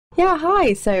Yeah,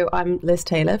 hi. So I'm Liz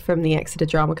Taylor from the Exeter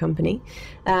Drama Company,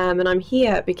 and I'm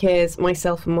here because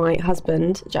myself and my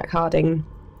husband, Jack Harding,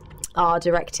 are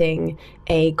directing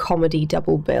a comedy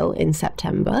double bill in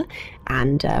September,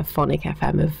 and Phonic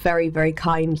FM have very, very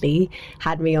kindly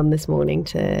had me on this morning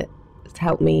to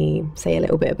help me say a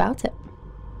little bit about it.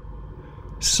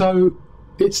 So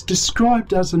it's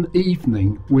described as an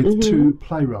evening with two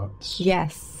playwrights.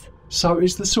 Yes. So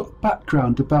is the sort of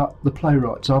background about the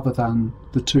playwrights other than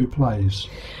the two plays?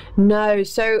 No,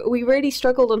 so we really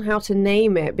struggled on how to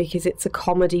name it because it's a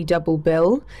comedy double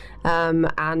bill,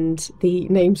 and the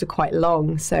names are quite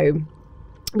long. So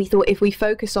we thought if we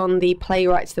focus on the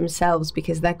playwrights themselves,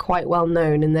 because they're quite well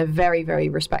known and they're very, very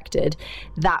respected,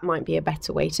 that might be a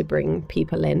better way to bring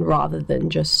people in rather than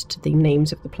just the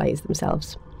names of the plays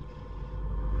themselves.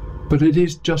 But it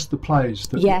is just the plays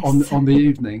that Yes. on the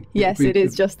evening? Yes, it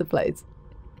is just the plays.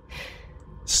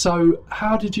 So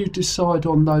how did you decide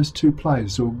on those two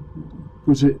plays, or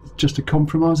was it just a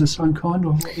compromise of some kind,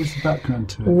 or what was the background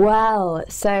to it? Well,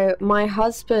 so my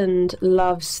husband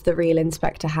loves the Real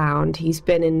Inspector Hound. He's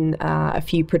been in a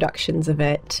few productions of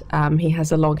it. He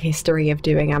has a long history of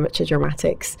doing amateur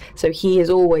dramatics, so he has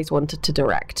always wanted to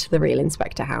direct the Real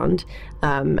Inspector Hound,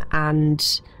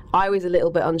 and I was a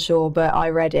little bit unsure, but I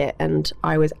read it and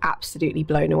I was absolutely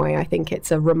blown away. I think it's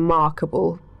a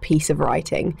remarkable piece of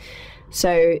writing.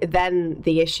 So then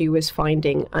the issue was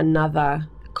finding another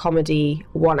comedy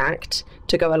one act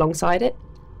to go alongside it,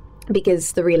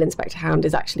 because the Real Inspector Hound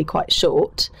is actually quite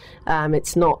short.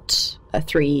 It's not a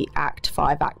 3-act,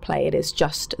 5-act play. It is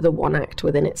just the one act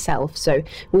within itself. So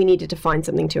we needed to find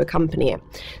something to accompany it.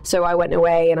 So I went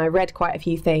away and I read quite a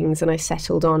few things, and I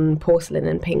settled on Parcelain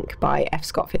and Pink by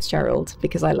Scott Fitzgerald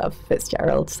because I love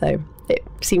Fitzgerald. So it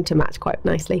seemed to match quite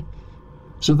nicely.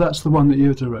 So that's the one that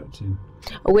you're directing?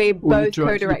 We're both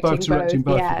co-directing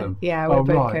both of them? Yeah, we're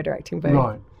both co-directing both.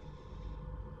 Right.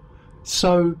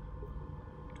 So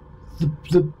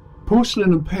the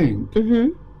Parcelain and Pink,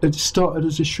 it started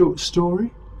as a short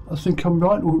story, I think I'm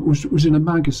right, or was in a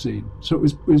magazine. So it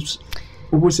was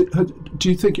or was it? Do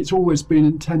you think it's always been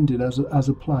intended as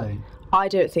a play? I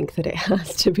don't think that it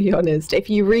has, to be honest. If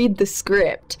you read the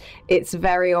script, it's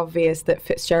very obvious that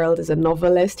Fitzgerald is a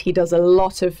novelist. He does a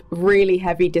lot of really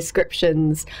heavy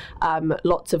descriptions,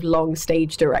 lots of long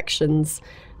stage directions.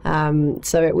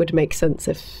 So it would make sense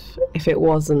if it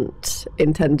wasn't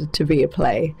intended to be a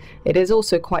play. It is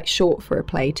also quite short for a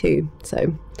play too,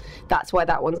 so that's why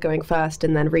that one's going first,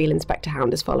 and then Real Inspector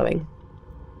Hound is following.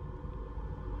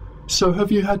 So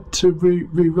have you had to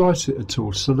rewrite it at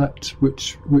all, select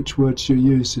which words you're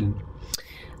using?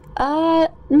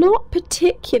 Not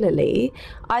particularly.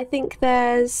 I think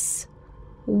there's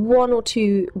one or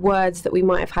two words that we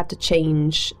might have had to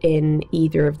change in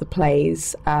either of the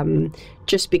plays,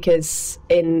 just because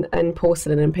in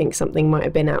Parcelain and Pink something might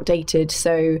have been outdated.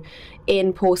 So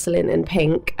in Parcelain and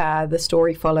Pink, the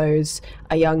story follows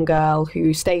a young girl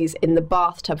who stays in the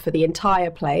bathtub for the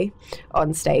entire play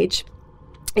on stage.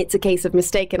 It's a case of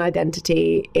mistaken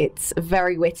identity. It's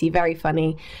very witty, very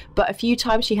funny, but a few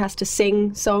times she has to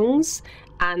sing songs,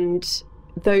 and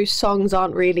those songs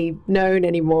aren't really known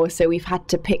anymore, so we've had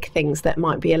to pick things that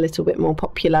might be a little bit more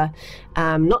popular,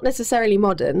 not necessarily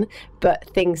modern, but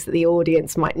things that the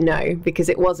audience might know, because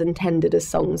it was intended as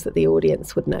songs that the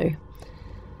audience would know.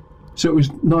 So it was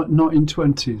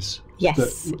 1920s?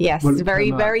 Yes, yes,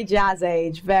 very jazz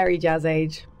age.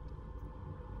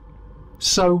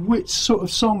 So which sort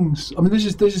of songs? I mean, this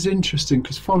is interesting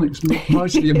because phonic's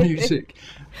mostly a music.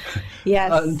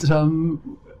 Yes. And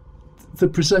the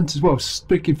presenters, well,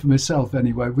 speaking for myself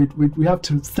anyway, we have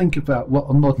to think about what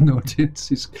a modern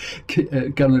audience is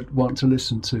going to want to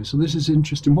listen to. So this is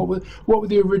interesting. What were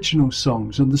the original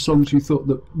songs, and the songs you thought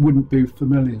that wouldn't be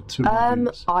familiar to an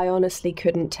audience? I honestly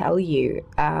couldn't tell you.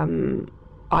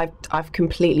 I've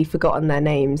completely forgotten their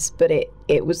names, but it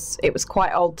was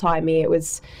quite old timey. It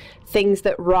was things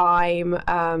that rhyme,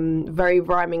 very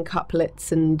rhyming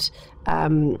couplets, and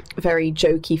very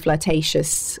jokey,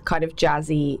 flirtatious, kind of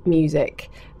jazzy music.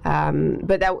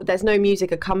 But there's no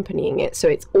music accompanying it, so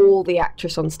it's all the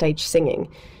actress on stage singing.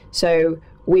 So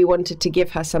we wanted to give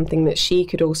her something that she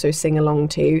could also sing along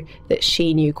to, that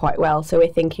she knew quite well. So we're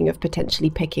thinking of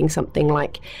potentially picking something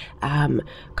like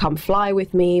Come Fly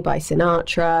With Me by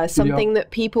Sinatra, something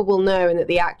that people will know and that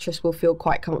the actress will feel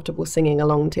quite comfortable singing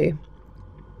along to.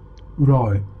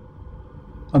 Right.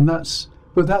 And that's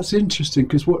interesting,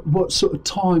 because what sort of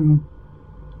time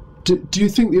do you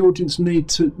think the audience need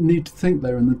to think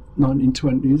they're in the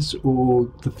 1920s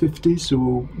or the 50s,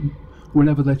 or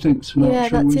whenever they think Sinatra Yeah,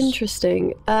 that's was...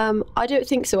 interesting. I don't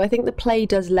think so. I think the play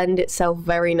does lend itself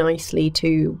very nicely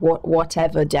to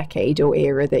whatever decade or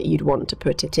era that you'd want to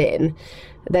put it in.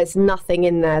 There's nothing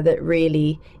in there that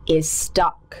really is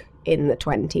stuck in the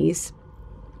 20s.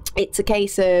 It's a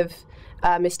case of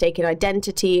mistaken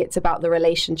identity. It's about the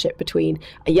relationship between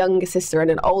a younger sister and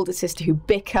an older sister who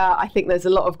bicker. I think there's a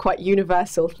lot of quite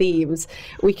universal themes.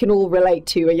 We can all relate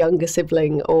to a younger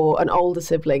sibling or an older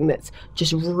sibling that's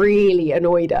just really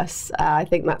annoyed us. I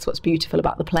think that's what's beautiful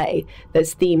about the play.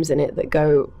 There's themes in it that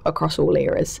go across all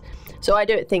eras. So I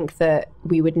don't think that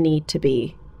we would need to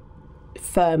be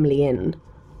firmly in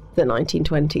the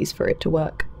 1920s for it to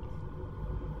work.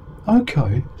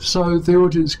 Okay, so the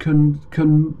audience can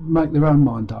make their own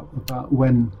mind up about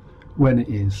when it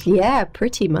is. Yeah,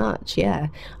 pretty much, yeah.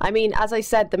 I mean, as I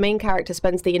said, the main character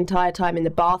spends the entire time in the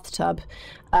bathtub,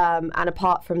 and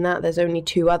apart from that, there's only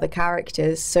 2 other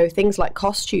characters, so things like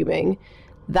costuming,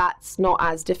 that's not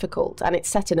as difficult, and it's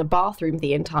set in a bathroom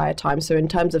the entire time, so in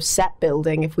terms of set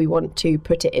building, if we want to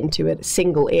put it into a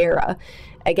single era,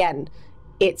 again,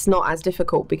 it's not as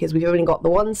difficult because we've only got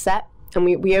the one set, and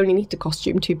we only need to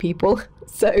costume 2 people,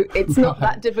 so it's not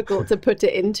that difficult to put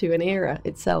it into an era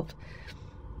itself.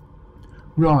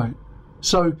 Right.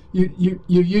 So you're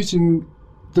using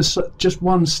just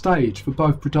one stage for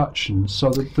both productions, so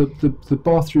that the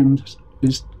bathroom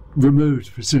is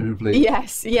removed, presumably.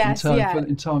 Yes, in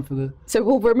time for the... So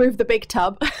we'll remove the big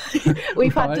tub.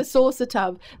 We've Right. had to source a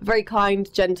tub. A very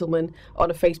kind gentleman on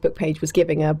a Facebook page was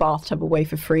giving a bathtub away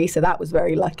for free, so that was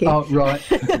very lucky. Oh, right.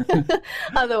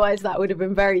 Otherwise, that would have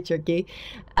been very tricky.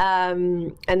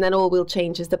 And then all we'll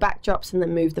change is the backdrops and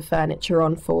then move the furniture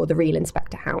on for the Real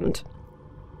Inspector Hound.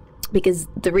 Because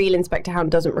the Real Inspector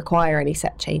Hound doesn't require any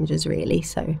set changes, really,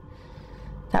 so...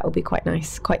 that will be quite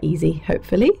nice, quite easy,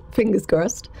 hopefully. Fingers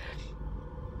crossed.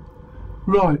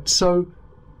 Right, so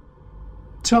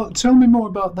tell me more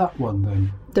about that one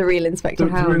then. The Real Inspector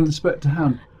Hound. The Real Inspector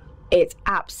Hound. It's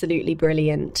absolutely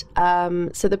brilliant.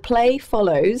 So the play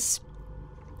follows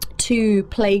 2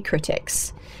 play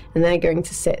critics, and they're going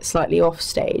to sit slightly off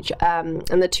stage. And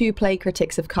the 2 play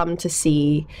critics have come to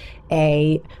see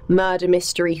a murder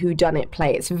mystery whodunit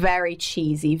play. It's very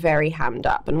cheesy, very hammed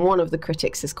up, and one of the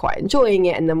critics is quite enjoying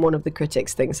it, and then one of the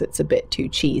critics thinks it's a bit too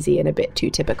cheesy and a bit too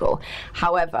typical.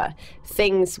 However,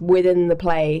 things within the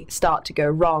play start to go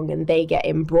wrong and they get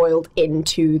embroiled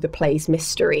into the play's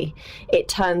mystery. It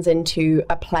turns into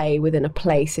a play within a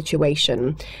play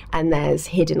situation, and there's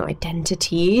hidden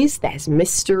identities, there's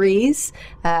mysteries.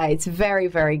 It's very,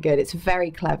 very good. It's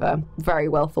very clever, very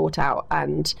well thought out,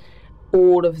 and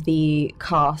all of the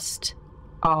cast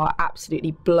are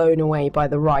absolutely blown away by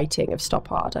the writing of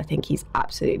Stoppard. I think he's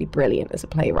absolutely brilliant as a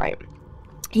playwright.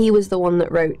 He was the one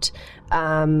that wrote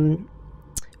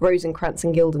Rosencrantz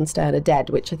and Guildenstern Are Dead,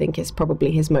 which I think is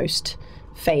probably his most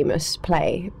famous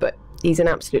play, but he's an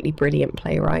absolutely brilliant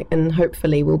playwright, and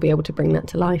hopefully we'll be able to bring that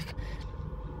to life.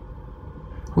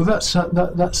 Well, that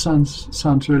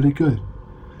sounds really good.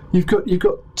 You've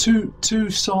got two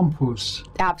samples.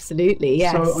 Absolutely,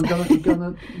 yes. So I'm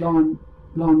gonna line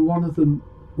one of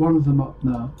them up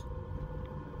now.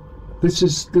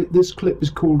 This clip is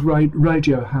called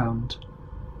Radio Hound.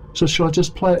 So shall I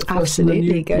just play it first?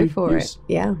 Absolutely, go for it.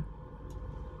 Yeah.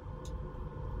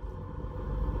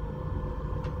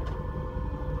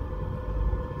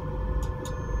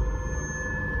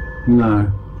 No,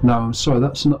 I'm sorry.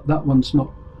 That one's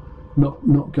not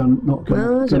going.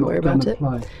 Don't worry about it.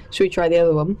 Play. Should we try the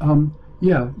other one?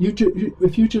 Yeah.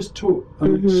 If you just talk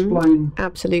and explain.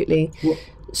 Absolutely.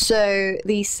 So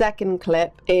the second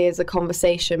clip is a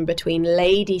conversation between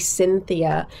Lady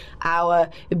Cynthia, our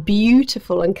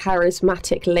beautiful and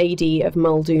charismatic lady of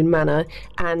Muldoon Manor,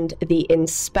 and the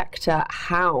Inspector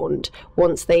Hound,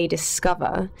 once they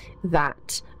discover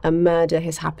that a murder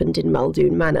has happened in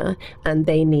Muldoon Manor and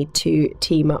they need to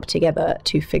team up together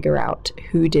to figure out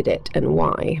who did it and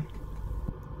why.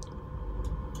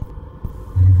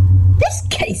 This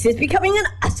case is becoming an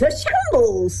utter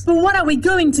shambles. But what are we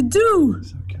going to do?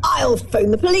 Okay. I'll phone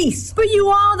the police. But you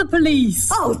are the police.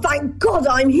 Oh, thank God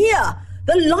I'm here.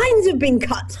 The lines have been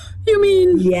cut. You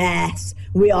mean? Yes,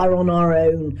 we are on our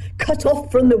own, cut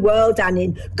off from the world and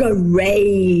in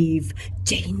grave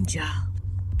danger.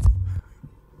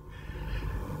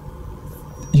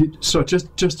 So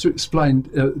just to explain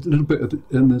a little bit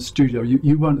in the studio,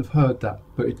 you won't have heard that,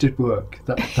 but it did work.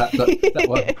 That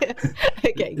one.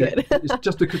 Okay, good. It's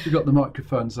just because we got the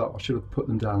microphones up. I should have put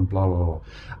them down. Blah blah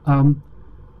blah.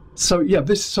 So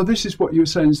this is what you were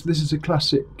saying. This is a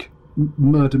classic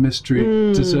murder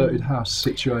mystery, deserted house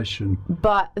situation.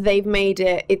 But they've made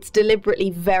it's deliberately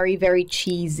very, very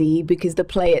cheesy, because the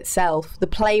play itself, the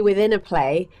play within a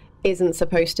play, isn't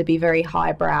supposed to be very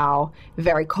highbrow,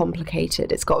 very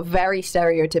complicated. It's got very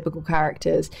stereotypical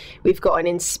characters. We've got an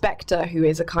inspector who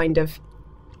is a kind of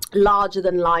larger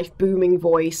than life, booming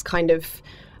voice, kind of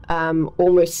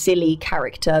almost silly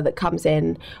character that comes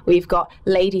in. We've got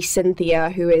Lady Cynthia,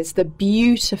 who is the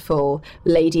beautiful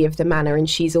lady of the manor, and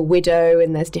she's a widow,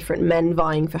 and there's different men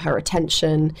vying for her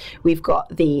attention. We've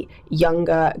got the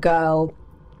younger girl,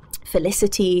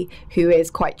 Felicity, who is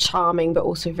quite charming but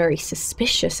also very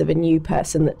suspicious of a new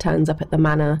person that turns up at the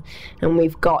manor. And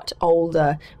we've got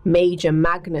older Major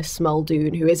Magnus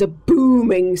Muldoon, who is a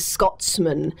booming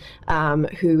Scotsman,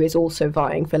 who is also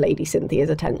vying for Lady Cynthia's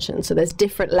attention. So there's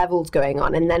different levels going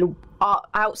on. And then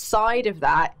outside of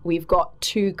that, we've got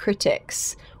two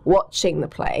critics watching the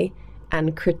play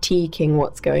and critiquing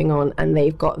what's going on, and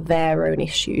they've got their own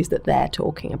issues that they're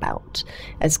talking about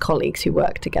as colleagues who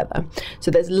work together.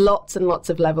 So there's lots and lots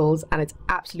of levels, and it's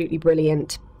absolutely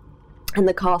brilliant. And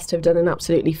the cast have done an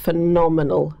absolutely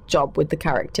phenomenal job with the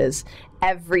characters.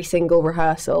 Every single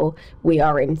rehearsal, we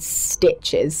are in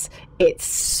stitches. It's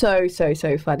so, so,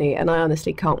 so funny, and I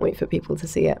honestly can't wait for people to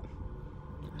see it.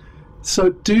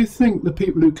 So do you think the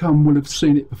people who come will have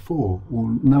seen it before or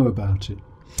know about it?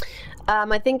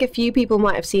 I think a few people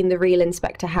might have seen the Real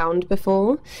Inspector Hound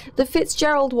before. The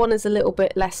Fitzgerald one is a little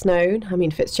bit less known. I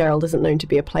mean, Fitzgerald isn't known to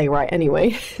be a playwright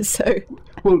anyway, so.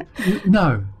 Well,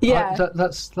 no. Yeah.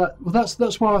 That's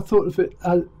why I thought of it.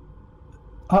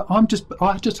 I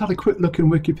just had a quick look in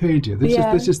Wikipedia.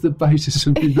 This is the basis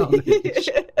of my knowledge.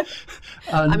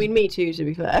 I mean, me too, to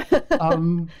be fair.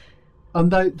 And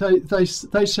they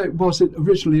say it was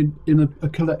originally in a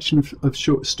collection of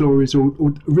short stories, or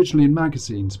originally in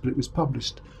magazines, but it was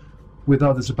published with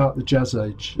others about the Jazz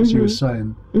Age, as you were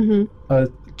saying,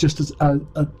 just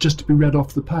to be read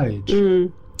off the page.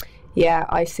 Yeah,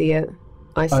 I see it.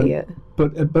 I see it.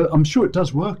 But I'm sure it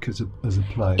does work as a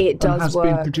play. It does and has work.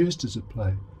 been produced as a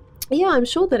play. Yeah, I'm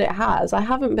sure that it has. I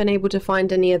haven't been able to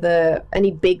find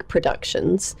any big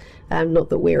productions. Not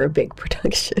that we're a big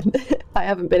production. I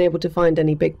haven't been able to find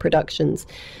any big productions.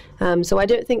 So I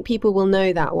don't think people will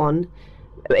know that one.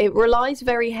 It relies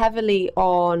very heavily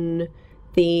on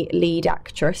the lead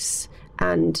actress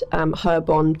and her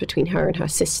bond between her and her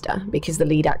sister, because the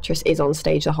lead actress is on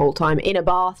stage the whole time in a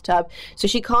bathtub, so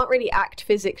she can't really act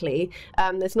physically.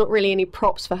 There's not really any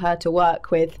props for her to work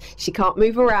with. She can't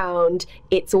move around.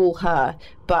 It's all her.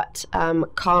 But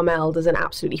Carmel does an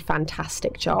absolutely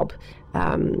fantastic job,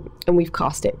 and we've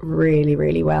cast it really,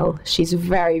 really well. She's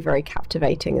very, very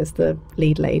captivating as the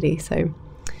lead lady. So,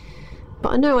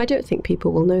 but no, I don't think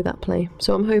people will know that play.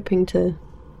 So I'm hoping to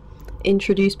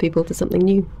introduce people to something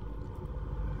new.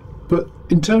 But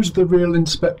in terms of the Real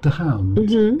Inspector Hound,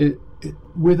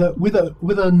 with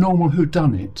a normal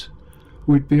whodunit,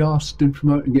 we'd be asked in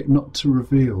promoting it not to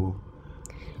reveal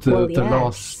the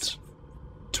last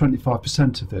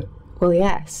 25% of it. Well,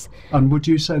 yes. And would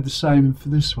you say the same for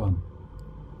this one?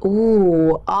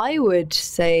 Ooh, I would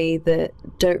say that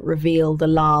don't reveal the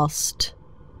last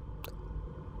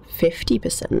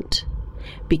 50%,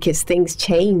 because things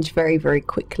change very, very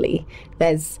quickly.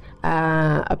 There's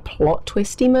a plot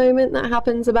twisty moment that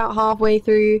happens about halfway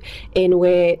through, in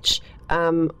which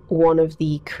one of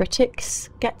the critics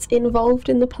gets involved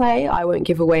in the play. I won't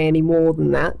give away any more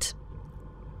than that.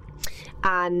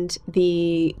 And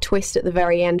the twist at the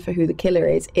very end for who the killer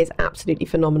is absolutely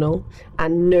phenomenal,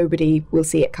 and nobody will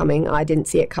see it coming. I didn't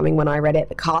see it coming when I read it.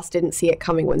 The cast didn't see it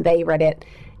coming when they read it,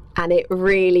 and it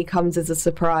really comes as a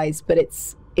surprise, but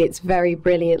it's very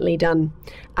brilliantly done,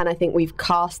 and I think we've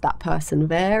cast that person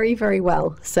very, very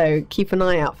well, so keep an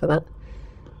eye out for that.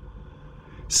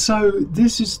 So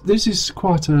this is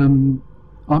quite I'm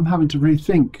having to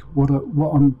rethink what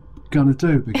I'm going to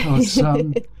do, because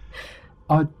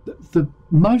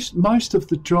most of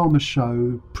the drama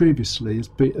show previously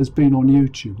has been on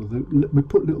YouTube. We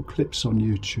put little clips on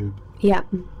YouTube. Yeah.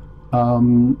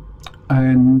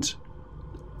 And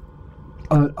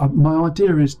my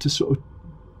idea is to sort of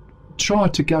try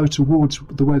to go towards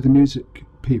the way the music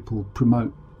people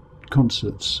promote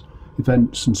concerts,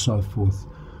 events and so forth,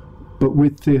 but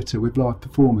with theatre, with live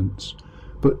performance.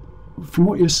 But from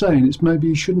what you're saying, it's maybe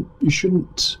you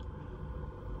shouldn't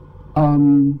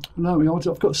no,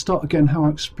 I've got to start again how I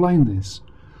explain this.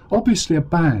 Obviously a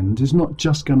band is not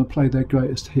just going to play their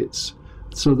greatest hits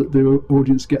so that the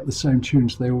audience get the same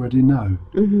tunes they already know.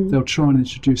 They'll try and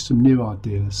introduce some new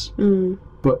ideas.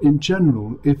 But in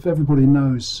general, if everybody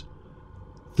knows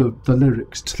the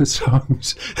lyrics to the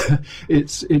songs.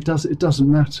 It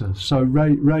doesn't matter. So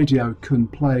radio can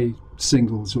play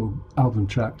singles or album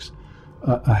tracks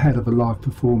ahead of a live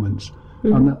performance,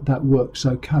 and that works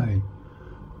okay.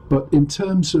 But in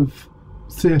terms of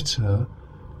theatre,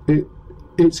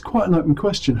 it's quite an open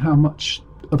question how much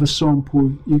of a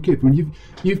sample you give. When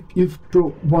you've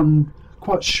brought one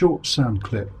quite short sound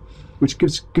clip, which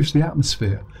gives the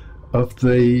atmosphere of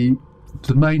the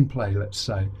main play, let's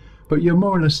say, but you're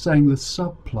more or less saying the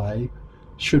sub-play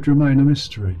should remain a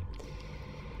mystery.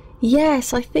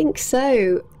 Yes, I think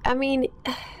so. I mean,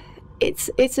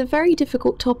 it's a very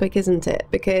difficult topic, isn't it?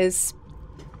 Because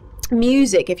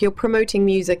music, if you're promoting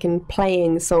music and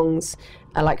playing songs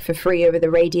like for free over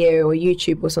the radio or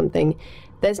YouTube or something,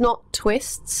 there's not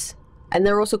twists, and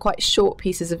they're also quite short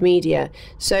pieces of media.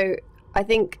 So I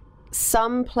think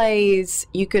some plays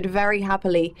you could very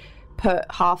happily put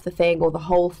half the thing or the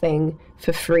whole thing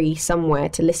for free somewhere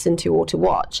to listen to or to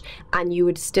watch, and you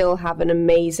would still have an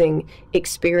amazing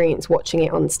experience watching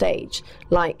it on stage.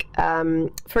 Like,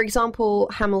 for example,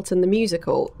 Hamilton the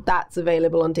musical, that's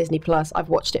available on Disney Plus. I've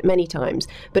watched it many times,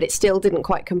 but it still didn't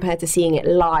quite compare to seeing it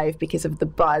live because of the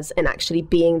buzz and actually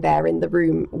being there in the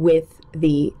room with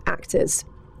the actors.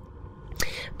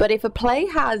 But if a play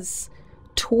has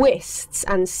twists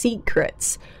and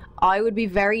secrets, I would be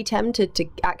very tempted to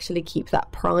actually keep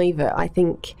that private. I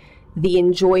think the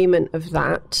enjoyment of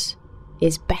that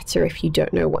is better if you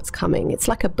don't know what's coming. It's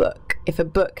like a book. If a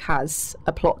book has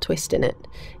a plot twist in it,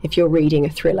 if you're reading a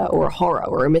thriller or a horror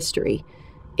or a mystery,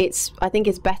 I think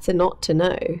it's better not to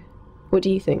know. What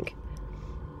do you think?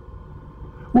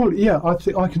 Well, yeah, I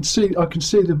think I can see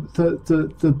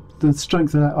the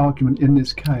strength of that argument in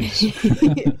this case.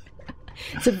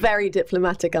 It's a very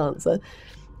diplomatic answer.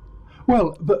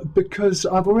 Well, but because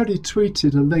I've already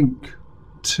tweeted a link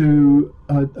to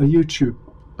a YouTube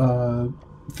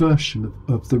version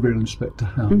of the Real Inspector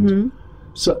Hound,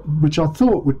 so which I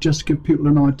thought would just give people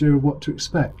an idea of what to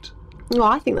expect. Well,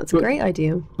 I think that's a great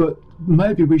idea. But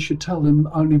maybe we should tell them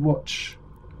only watch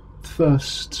the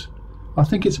first. I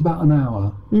think it's about an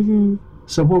hour.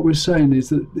 So what we're saying is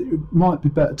that it might be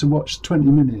better to watch 20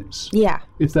 minutes. Yeah.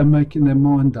 If they're making their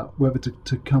mind up whether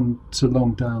to come to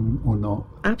Long Down or not.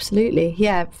 Absolutely,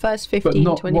 yeah. First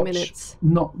 15, 20 minutes.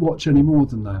 Not watch any more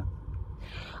than that.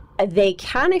 They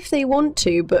can if they want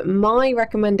to, but my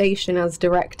recommendation as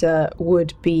director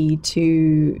would be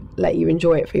to let you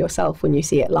enjoy it for yourself when you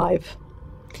see it live.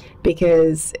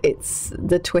 Because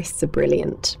the twists are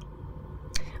brilliant.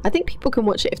 I think people can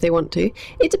watch it if they want to.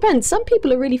 It depends. Some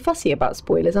people are really fussy about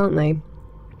spoilers, aren't they?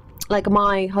 Like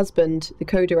my husband, the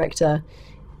co-director,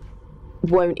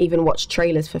 won't even watch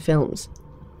trailers for films.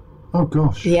 Oh,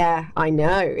 gosh. Yeah, I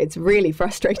know. It's really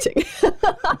frustrating.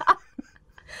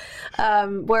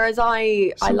 Whereas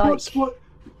I like...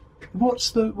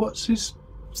 What's his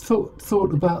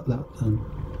thought about that, then?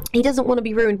 He doesn't want to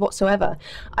be ruined whatsoever.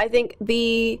 I think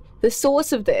the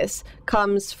source of this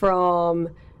comes from...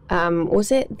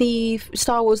 was it the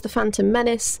Star Wars The Phantom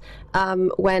Menace,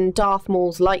 when Darth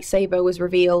Maul's lightsaber was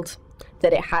revealed,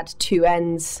 that it had two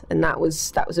ends, and that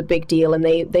was a big deal, and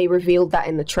they revealed that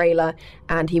in the trailer,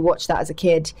 and he watched that as a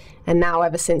kid, and now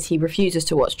ever since he refuses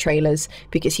to watch trailers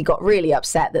because he got really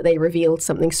upset that they revealed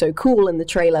something so cool in the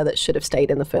trailer that should have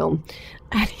stayed in the film.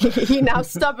 And he now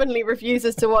stubbornly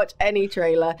refuses to watch any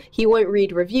trailer. He won't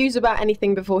read reviews about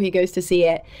anything before he goes to see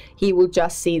it. He will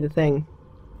just see the thing.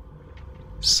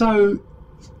 So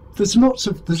there's lots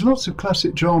of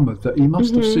classic drama that he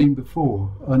must have seen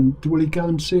before, and will he go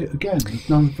and see it again,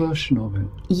 another version of it?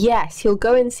 Yes, he'll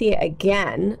go and see it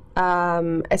again,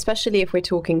 especially if we're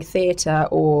talking theatre,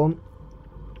 or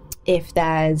if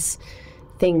there's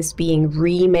things being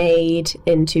remade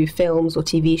into films or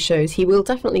TV shows. He will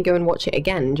definitely go and watch it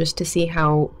again just to see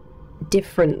how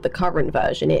different the current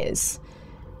version is.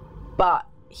 But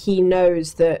he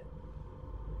knows that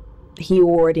he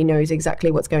already knows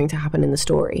exactly what's going to happen in the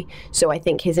story. So I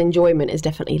think his enjoyment is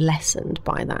definitely lessened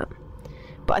by that.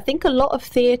 But I think a lot of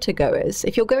theatre goers,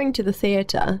 if you're going to the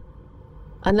theatre,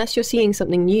 unless you're seeing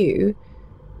something new,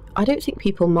 I don't think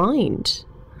people mind.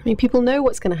 I mean, people know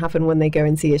what's going to happen when they go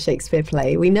and see a Shakespeare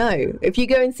play. We know. If you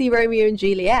go and see Romeo and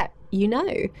Juliet, you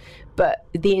know. But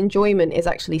the enjoyment is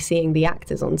actually seeing the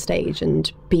actors on stage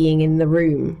and being in the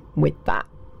room with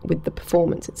the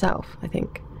performance itself, I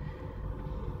think.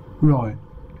 Right,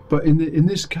 but in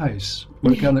this case,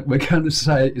 we're going to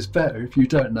say it's better if you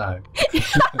don't know.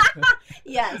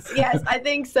 Yes, I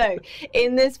think so.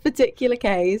 In this particular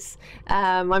case,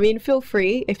 I mean, feel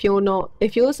free if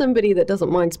you're somebody that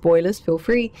doesn't mind spoilers. Feel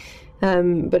free.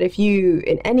 But if you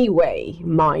in any way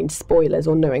mind spoilers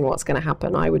or knowing what's going to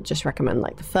happen, I would just recommend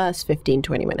like the first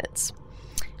 15-20 minutes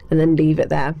and then leave it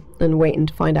there and wait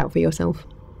and find out for yourself.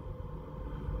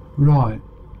 Right.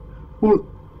 Well,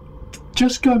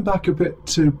 just going back a bit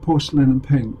to Parcelain and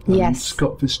Pink and Yes.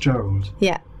 Scott Fitzgerald.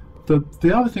 Yeah.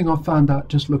 The other thing I found out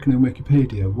just looking in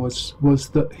Wikipedia was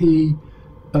that he,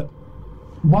 at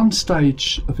one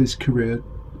stage of his career,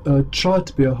 tried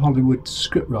to be a Hollywood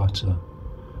scriptwriter,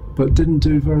 but didn't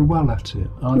do very well at it.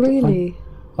 Really?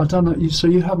 I don't know. So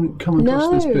you haven't come across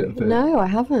this bit of it? No, I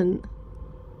haven't.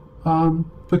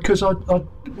 Because that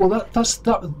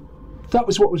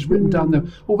was what was written down there.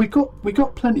 Well, we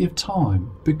got plenty of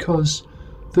time because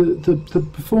the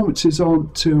performances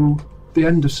aren't till the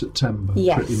end of September,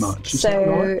 Yes. pretty much. Is So that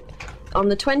right? on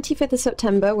the 25th of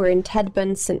September, we're in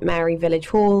Tedburn St Mary Village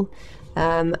Hall,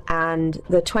 and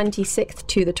the 26th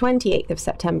to the 28th of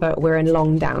September, we're in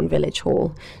Longdown Village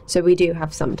Hall. So we do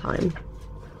have some time.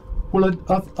 Well,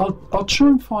 I'll try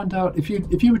and find out if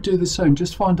you would do the same.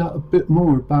 Just find out a bit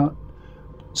more about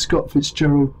Scott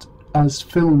Fitzgerald as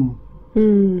film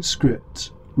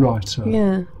script writer.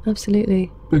 Yeah,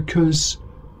 absolutely. Because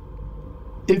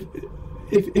if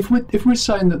we're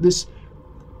saying that this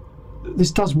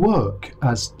does work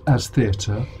as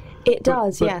theatre, It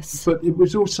does, yes. But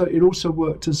it also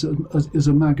worked as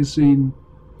a magazine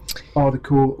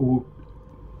article or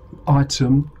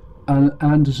item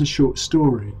and as a short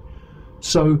story.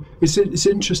 So it's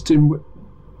interesting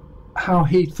how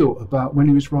he thought about when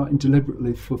he was writing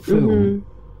deliberately for film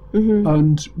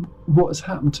and what has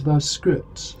happened to those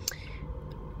scripts.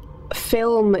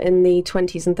 Film in the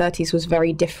 20s and 30s was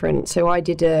very different. So I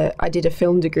did a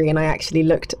film degree, and I actually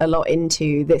looked a lot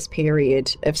into this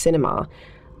period of cinema.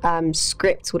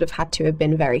 Scripts would have had to have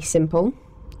been very simple,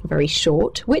 very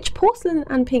short, which Parcelain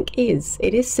and Pink is.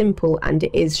 It is simple and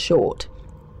it is short,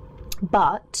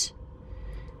 but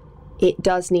it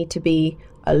does need to be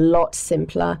a lot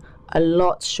simpler, a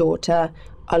lot shorter,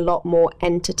 a lot more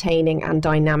entertaining and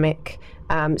dynamic.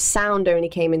 Sound only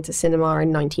came into cinema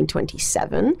in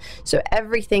 1927, so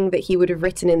everything that he would have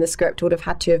written in the script would have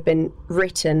had to have been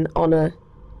written on the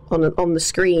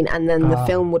screen, and then the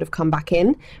film would have come back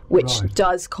in, which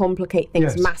does complicate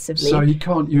things massively. So you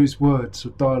can't use words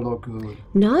or dialogue.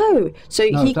 No, so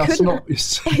he that's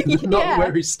couldn't. not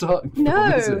where he's starting from,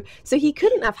 is No, it? so he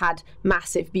couldn't have had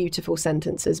massive, beautiful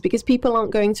sentences because people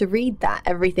aren't going to read that.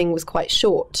 Everything was quite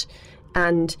short,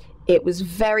 and it was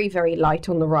very, very light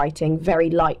on the writing, very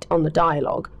light on the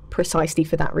dialogue, precisely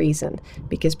for that reason,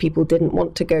 because people didn't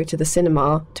want to go to the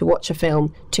cinema to watch a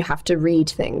film to have to read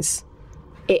things.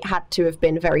 It had to have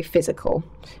been very physical,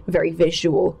 very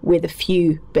visual, with a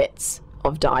few bits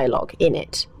of dialogue in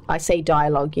it. I say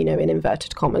dialogue, in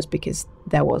inverted commas, because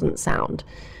there wasn't sound.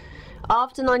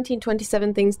 After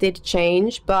 1927, things did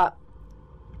change, but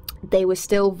they were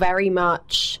still very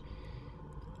much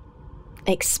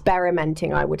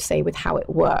experimenting, I would say, with how it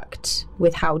worked,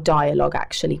 with how dialogue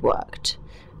actually worked.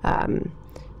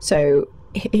 So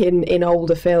in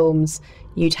older films,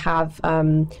 you'd have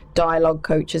dialogue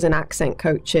coaches and accent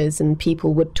coaches, and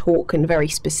people would talk in very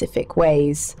specific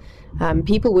ways.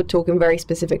 People would talk in very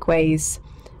specific ways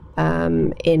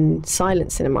in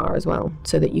silent cinema as well,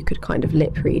 so that you could kind of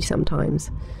lip read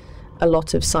sometimes. A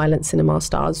lot of silent cinema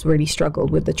stars really struggled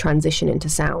with the transition into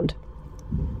sound,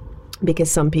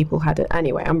 because some people had it.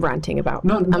 Anyway, I'm ranting about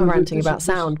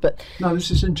sound, but no,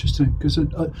 this is interesting because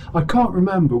I can't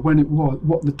remember when it was,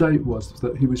 what the date was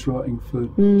that he was writing for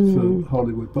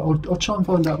Hollywood, but I'll try and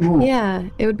find out more. Yeah,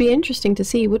 it would be interesting to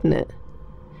see, wouldn't it?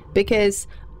 Because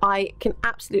I can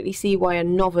absolutely see why a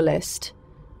novelist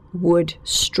would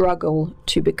struggle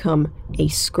to become a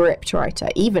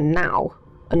scriptwriter. Even now,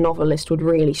 a novelist would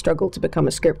really struggle to become a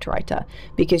scriptwriter,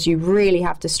 because you really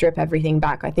have to strip everything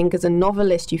back. I think as a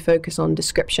novelist, you focus on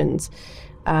descriptions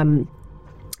and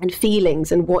feelings,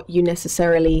 and what you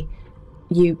necessarily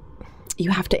you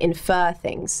have to infer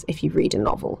things if you read a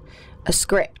novel. A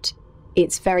script,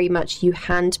 it's very much you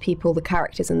hand people the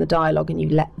characters and the dialogue, and you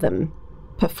let them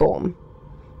perform.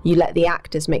 You let the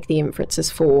actors make the inferences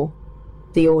for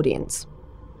the audience.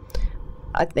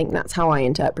 I think that's how I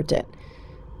interpret it.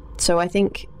 So I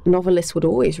think novelists would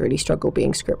always really struggle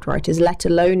being scriptwriters, let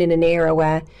alone in an era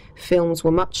where films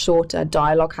were much shorter,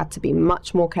 dialogue had to be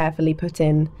much more carefully put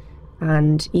in,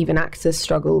 and even actors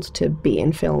struggled to be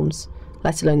in films,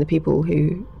 let alone the people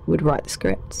who would write the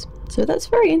scripts. So that's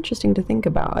very interesting to think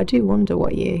about. I do wonder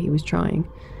what year he was trying.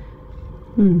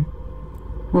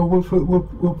 Well,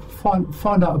 we'll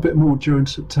find out a bit more during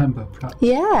September, perhaps.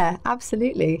 Yeah,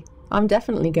 absolutely. I'm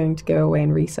definitely going to go away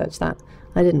and research that.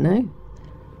 I didn't know.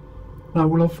 No,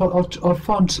 well, I'll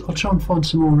try and find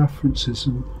some more references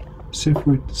and see if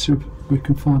we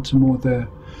can find some more there.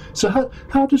 So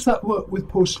how does that work with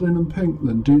Parcelain and Pink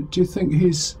then? Do you think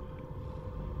he's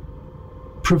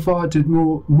provided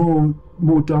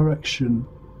more direction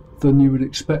than you would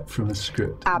expect from a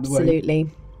script? Absolutely.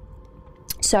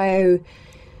 So,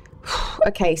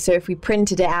 okay, so if we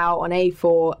printed it out on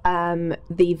A4,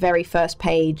 the very first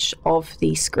page of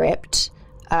the script,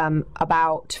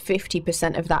 about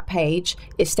 50% of that page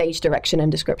is stage direction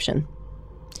and description,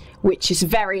 which is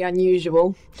very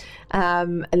unusual.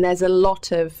 And there's a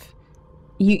lot of,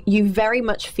 you very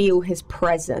much feel his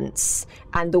presence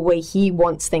and the way he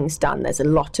wants things done. There's a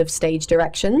lot of stage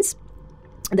directions.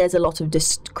 There's a lot of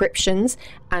descriptions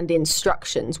and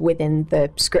instructions within the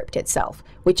script itself,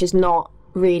 which is not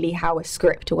really how a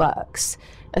script works.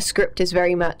 A script is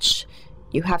very much,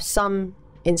 you have some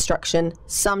instruction,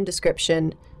 some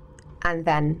description, and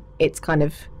then it's kind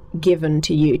of given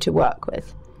to you to work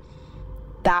with.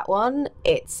 That one,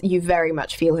 you very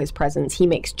much feel his presence. He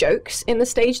makes jokes in the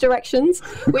stage directions,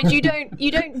 which you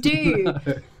don't do. No.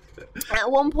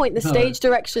 At one point, the stage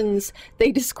directions,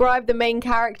 they describe the main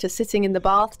character sitting in the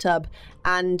bathtub,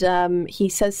 and he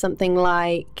says something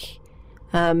like,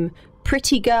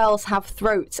 pretty girls have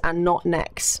throats and not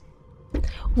necks.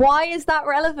 Why is that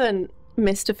relevant,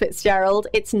 Mr. Fitzgerald?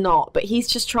 It's not, but he's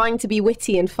just trying to be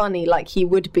witty and funny like he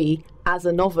would be as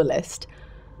a novelist.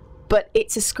 But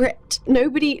it's a script.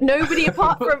 Nobody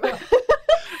apart from...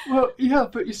 Well, yeah,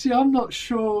 but you see, I'm not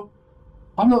sure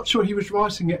he was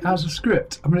writing it as a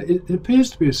script. I mean, it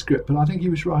appears to be a script, but I think he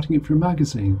was writing it for a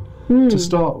magazine to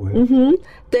start with. Mm-hmm.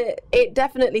 It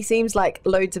definitely seems like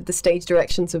loads of the stage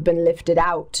directions have been lifted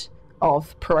out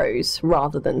of prose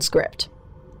rather than script.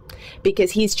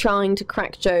 Because he's trying to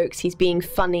crack jokes, he's being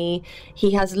funny,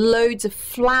 he has loads of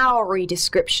flowery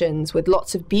descriptions with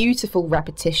lots of beautiful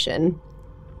repetition.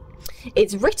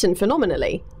 It's written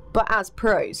phenomenally, but as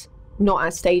prose, not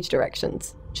as stage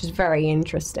directions, which is very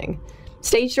interesting.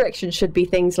 Stage directions should be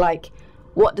things like,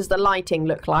 what does the lighting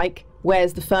look like?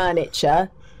 Where's the furniture?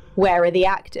 Where are the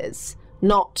actors?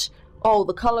 Not, oh,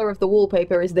 the colour of the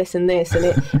wallpaper is this and this,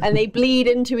 and they bleed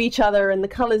into each other, and the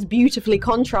colours beautifully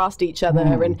contrast each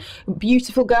other, and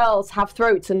beautiful girls have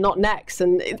throats and not necks,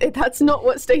 and that's not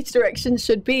what stage directions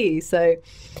should be. So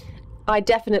I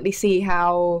definitely see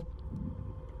how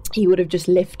he would have just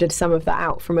lifted some of that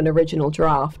out from an original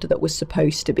draft that was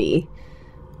supposed to be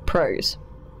prose.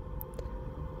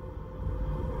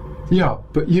 Yeah,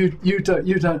 but you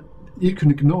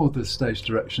can ignore the stage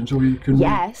directions, or you can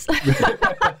yes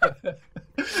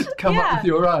come up with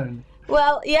your own.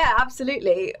 Well, yeah,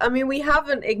 absolutely. I mean, we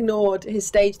haven't ignored his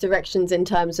stage directions in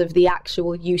terms of the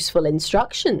actual useful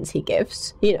instructions he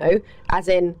gives, as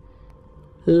in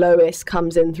Lois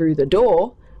comes in through the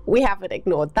door. We haven't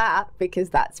ignored that because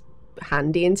that's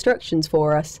handy instructions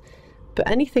for us. But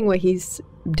anything where he's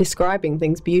describing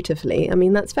things beautifully, I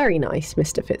mean, that's very nice,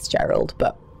 Mr. Fitzgerald,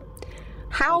 but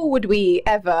how would we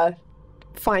ever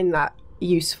find that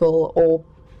useful or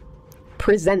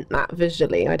present that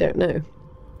visually? I don't know.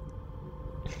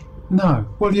 No.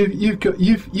 Well, you've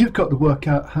got to work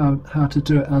out how to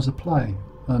do it as a play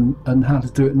and how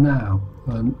to do it now,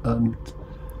 and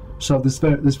so there's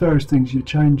various things you're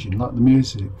changing, like the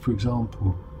music, for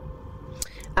example.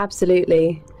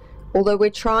 Absolutely. Although we're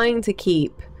trying to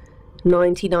keep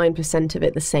 99% of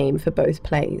it the same for both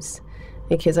plays,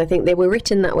 because I think they were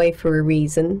written that way for a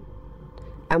reason,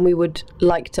 and we would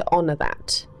like to honour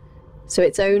that. So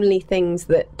it's only things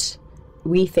that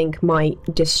we think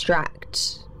might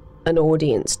distract an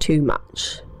audience too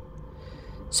much.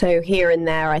 So here and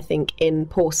there, I think in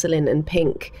Parcelain and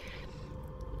Pink,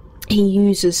 he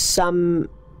uses some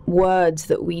words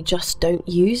that we just don't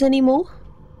use anymore,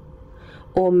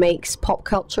 or makes pop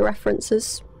culture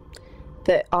references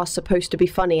that are supposed to be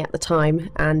funny at the time,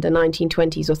 and a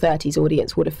 1920s or 30s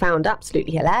audience would have found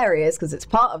absolutely hilarious because it's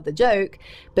part of the joke,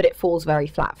 but it falls very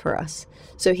flat for us.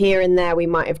 So here and there we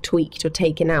might have tweaked or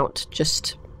taken out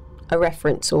just a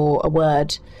reference or a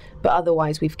word, but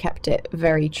otherwise we've kept it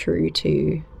very true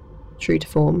to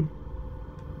form.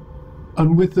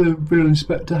 And with the Real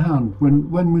Inspector Hound,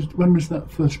 when was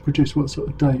that first produced? What sort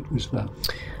of date was that?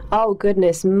 Oh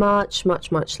goodness, much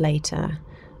later.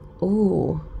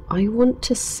 Oh, I want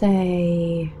to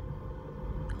say...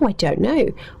 Oh, I don't know.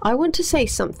 I want to say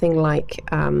something like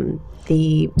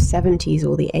the 70s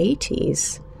or the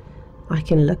 80s. I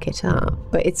can look it up.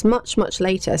 But it's much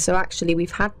later. So actually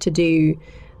we've had to do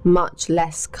much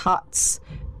less cuts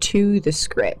to the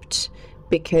script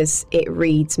because it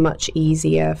reads much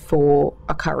easier for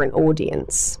a current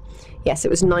audience. Yes, it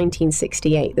was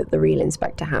 1968 that The Real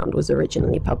Inspector Hound was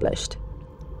originally published.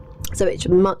 So it's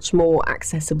much more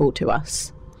accessible to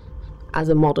us as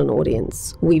a modern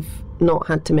audience. We've not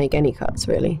had to make any cuts,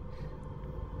 really.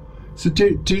 So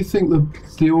do you think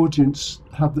the audience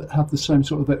have the same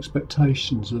sort of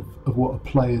expectations of what a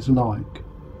play is like?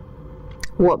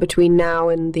 What, between now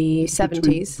and the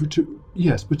 70s?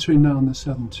 Yes, between now and the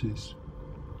 70s.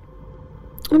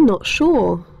 I'm not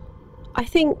sure. I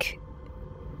think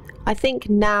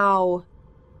now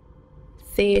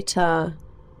theatre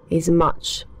is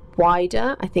much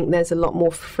wider. I think there's a lot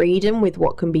more freedom with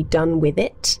what can be done with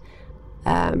it.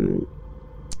 And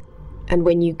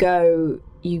when you go,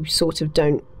 you sort of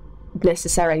don't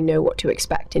necessarily know what to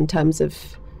expect in terms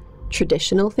of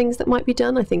traditional things that might be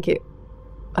done. I think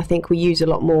we use a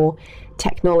lot more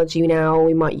technology now.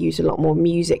 We might use a lot more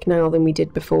music now than we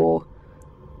did before.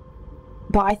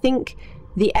 But I think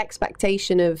the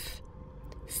expectation of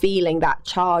feeling that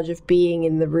charge of being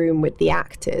in the room with the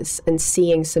actors and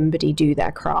seeing somebody do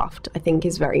their craft, I think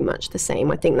is very much the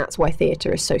same. I think that's why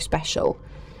theatre is so special.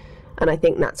 And I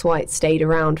think that's why it's stayed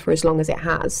around for as long as it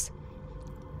has.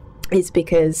 Is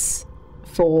because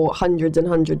for hundreds and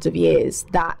hundreds of years,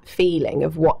 that feeling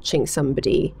of watching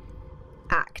somebody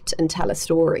act and tell a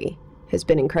story has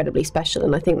been incredibly special,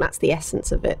 and I think that's the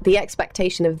essence of it. The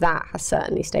expectation of that has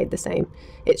certainly stayed the same.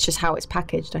 It's just how it's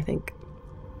packaged, I think.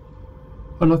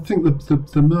 And I think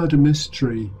the murder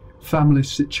mystery family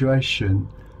situation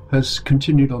has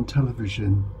continued on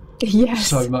television. Yes.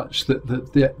 So much that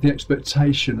the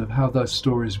expectation of how those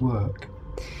stories work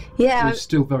is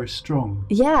still very strong.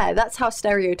 Yeah, that's how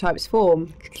stereotypes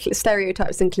form.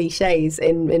 Stereotypes and cliches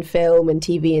in film and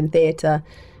TV and theatre,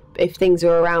 if things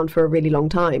are around for a really long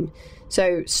time.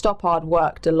 So Stoppard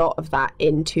worked a lot of that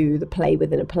into the play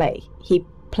within a play. He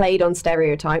played on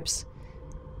stereotypes.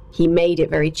 He made it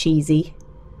very cheesy.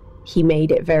 He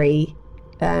made it very...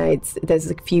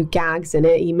 there's a few gags in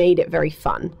it. He made it very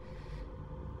fun.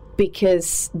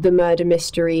 Because the murder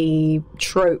mystery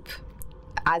trope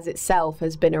as itself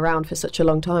has been around for such a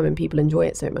long time and people enjoy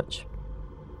it so much.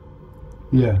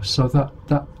 Yeah, so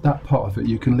that part of it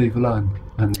you can leave alone.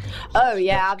 And oh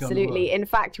yeah, absolutely. In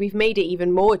fact, we've made it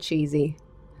even more cheesy.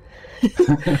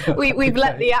 We've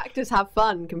let the actors have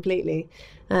fun completely,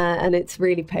 and it's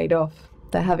really paid off.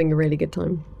 They're having a really good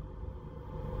time.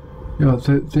 Yeah,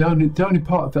 the only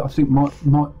part of it I think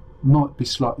might be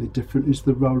slightly different is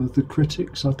the role of the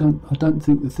critics. I don't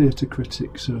think the theatre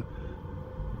critics are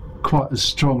quite as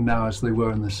strong now as they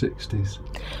were in the 60s.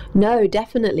 No,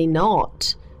 definitely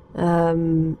not.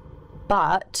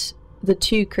 But the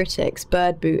two critics,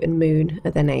 Bird, Boot and Moon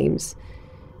are their names.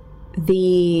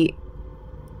 The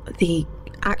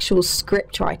actual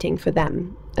script writing for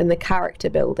them and the character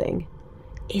building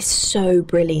is so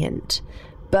brilliant.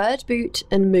 Bird, Boot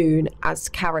and Moon as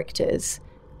characters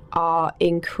are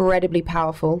incredibly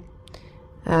powerful.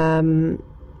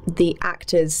 The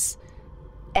actors,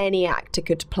 any actor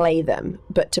could play them,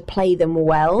 but to play them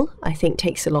well, I think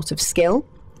takes a lot of skill.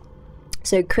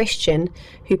 So Christian,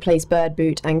 who plays Bird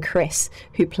Boot, and Chris,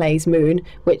 who plays Moon,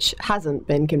 which hasn't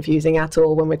been confusing at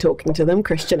all when we're talking to them,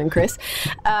 Christian and Chris,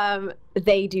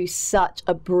 they do such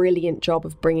a brilliant job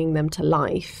of bringing them to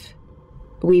life.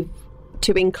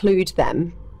 To include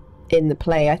them in the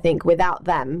play, I think without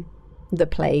them, the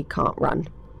play can't run.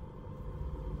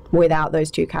 Without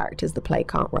those two characters, the play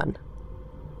can't run.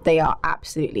 They are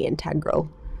absolutely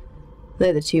integral.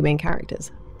 They're the two main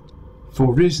characters.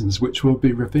 For reasons which will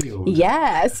be revealed.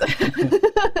 Yes.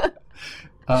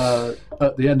 At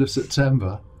the end of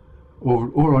September,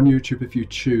 or on YouTube if you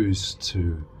choose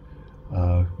to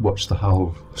watch the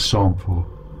whole sample.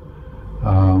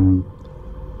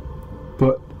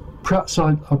 But perhaps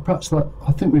I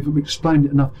think we've explained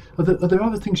it enough. Are there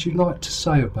other things you'd like to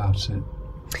say about it?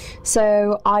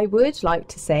 So I would like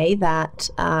to say that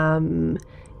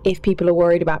if people are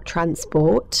worried about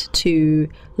transport to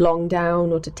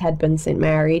Longdown or to Tedburn St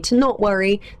Mary, to not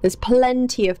worry. There's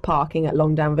plenty of parking at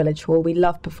Longdown Village Hall. We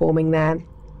love performing there.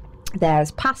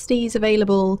 There's pasties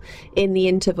available in the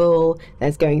interval.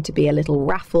 There's going to be a little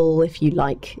raffle if you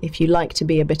like to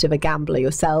be a bit of a gambler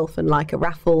yourself and like a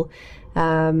raffle.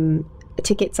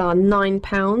 Tickets are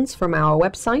 £9 from our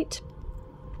website.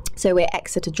 So we're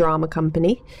Exeter Drama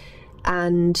Company,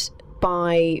 and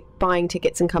by buying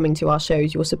tickets and coming to our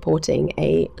shows, you're supporting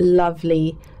a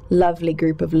lovely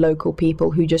group of local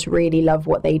people who just really love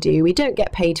what they do. We don't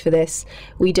get paid for this.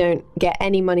 We don't get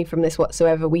any money from this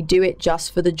whatsoever. We do it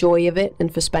just for the joy of it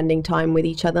and for spending time with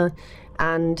each other.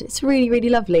 And it's really, really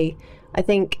lovely. I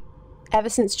think ever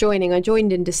since joining, I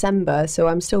joined in December, so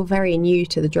I'm still very new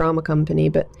to the drama company,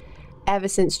 but ever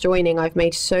since joining, I've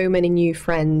made so many new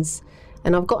friends.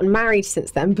 and I've gotten married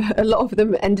since then, but a lot of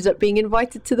them ended up being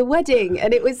invited to the wedding,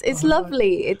 and it's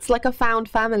lovely. It's like a found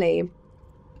family.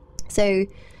 So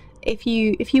if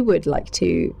you would like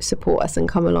to support us and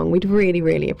come along, we'd really,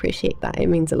 really appreciate that. It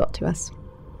means a lot to us.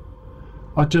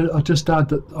 I just add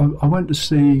that I went to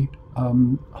see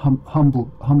Humble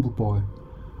Boy,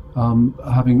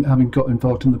 having got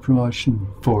involved in the promotion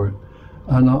for it,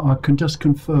 and I can just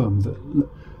confirm that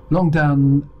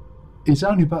Longdown is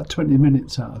only about 20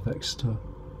 minutes out of Exeter,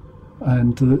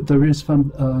 and there is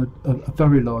a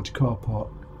very large car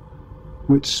park,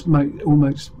 which all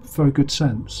makes very good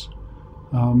sense.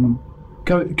 Going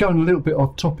a little bit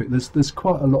off topic, there's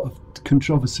quite a lot of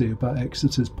controversy about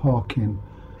Exeter's parking,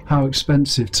 how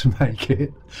expensive to make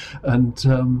it,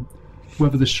 and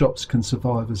whether the shops can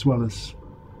survive as well as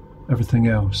everything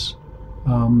else.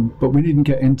 But we needn't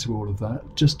get into all of that.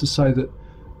 Just to say that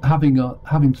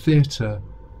having theatre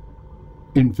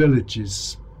in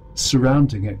villages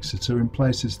surrounding Exeter, in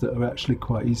places that are actually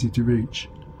quite easy to reach,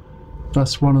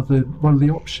 that's one of the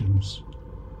options.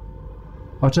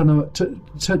 I don't know,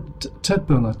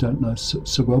 Tedburn I don't know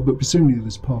so well, but presumably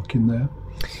there's parking there.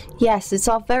 Yes, it's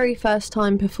our very first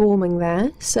time performing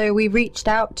there. So we reached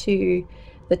out to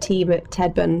the team at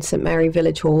Tedburn St Mary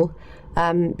Village Hall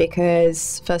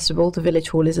because, first of all, the Village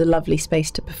Hall is a lovely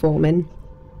space to perform in,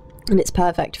 and it's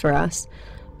perfect for us.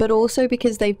 But also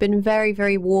because they've been very,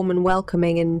 very warm and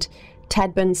welcoming, and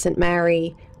Tedburn St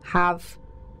Mary have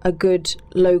a good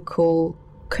local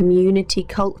community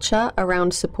culture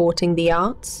around supporting the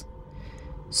arts.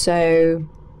 So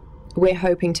we're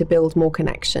hoping to build more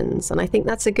connections, and I think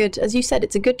that's a good, as you said,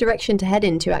 it's a good direction to head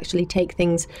in, to actually take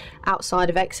things outside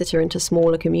of Exeter into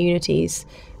smaller communities,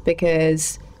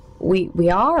 because we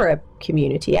are a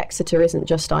community. Exeter isn't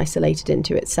just isolated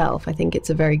into itself. I think it's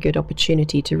a very good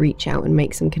opportunity to reach out and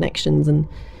make some connections and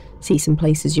see some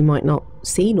places you might not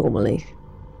see normally.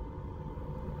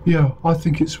 Yeah, I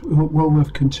think it's well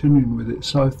worth continuing with it.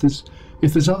 So if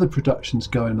there's other productions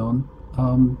going on,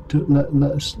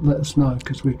 let us know,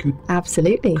 because we could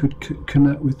absolutely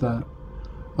connect with that.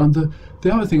 And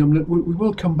the other thing, we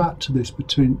will come back to this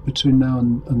between now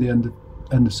and the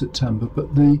end of September.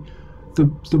 But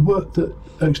the work that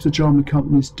Exeter Drama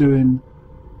Company is doing,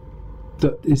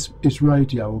 that is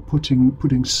radio or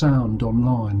putting sound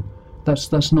online,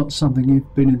 that's not something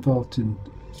you've been involved in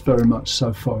very much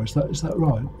so far. Is that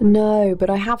right? No,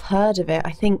 but I have heard of it.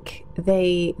 I think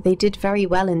they did very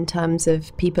well in terms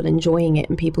of people enjoying it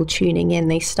and people tuning in.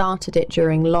 They started it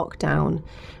during lockdown,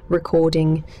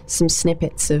 recording some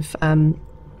snippets of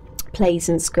plays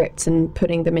and scripts and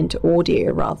putting them into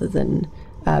audio rather than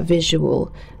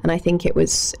visual, and I think it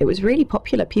was really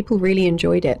popular. People really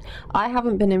enjoyed it. I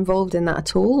haven't been involved in that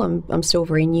at all. I'm still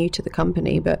very new to the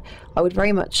company, but I would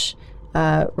very much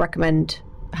recommend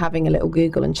having a little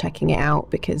Google and checking it out,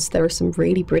 because there are some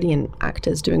really brilliant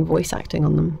actors doing voice acting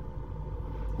on them.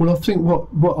 Well, I think what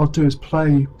I'll do is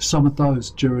play some of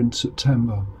those during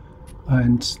September,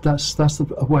 and that's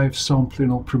a way of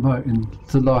sampling or promoting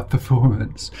the live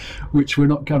performance, which we're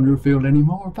not going to reveal any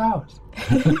more about.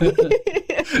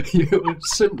 You will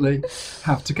simply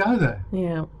have to go there.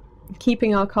 Yeah,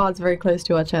 keeping our cards very close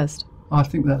to our chest. I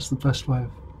think that's the best way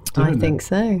of doing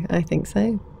it. I think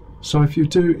so. So if you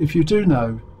do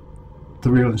know the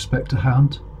Real Inspector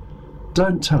Hound,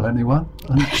 don't tell anyone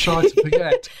and try to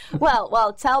forget.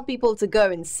 well, tell people to go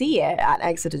and see it at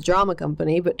Exeter Drama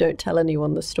Company, but don't tell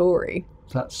anyone the story.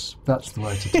 That's the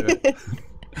way to do it.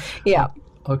 Yeah.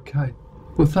 Okay.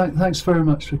 Well, thanks very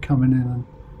much for coming in and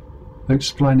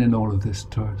explaining all of this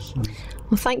to us.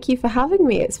 Well, thank you for having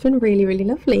me. It's been really, really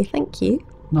lovely. Thank you.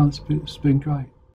 No, it's been great.